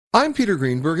I'm Peter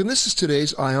Greenberg, and this is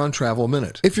today's Ion Travel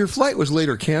Minute. If your flight was late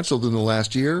or canceled in the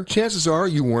last year, chances are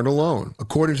you weren't alone.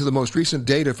 According to the most recent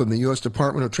data from the U.S.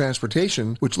 Department of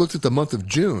Transportation, which looked at the month of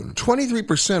June,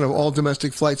 23% of all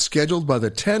domestic flights scheduled by the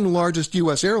 10 largest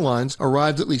U.S. airlines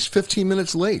arrived at least 15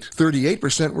 minutes late.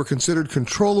 38% were considered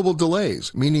controllable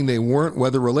delays, meaning they weren't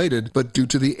weather-related, but due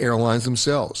to the airlines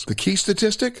themselves. The key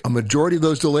statistic? A majority of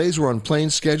those delays were on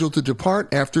planes scheduled to depart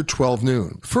after 12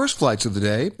 noon. First flights of the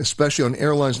day, especially on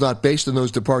airlines not based in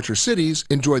those departure cities,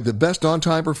 enjoyed the best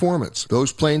on-time performance.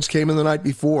 Those planes came in the night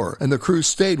before, and the crews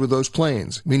stayed with those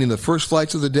planes, meaning the first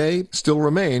flights of the day still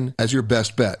remain as your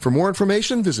best bet. For more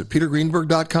information, visit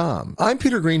petergreenberg.com. I'm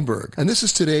Peter Greenberg, and this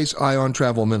is today's Ion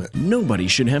Travel Minute. Nobody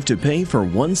should have to pay for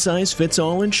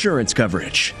one-size-fits-all insurance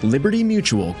coverage. Liberty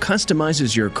Mutual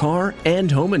customizes your car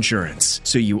and home insurance,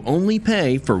 so you only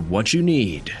pay for what you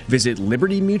need. Visit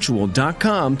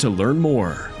libertymutual.com to learn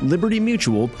more.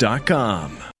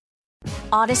 libertymutual.com.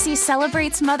 Odyssey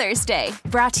celebrates Mother's Day,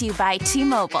 brought to you by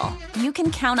T-Mobile. You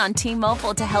can count on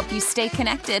T-Mobile to help you stay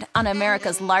connected on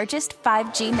America's largest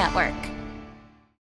 5G network.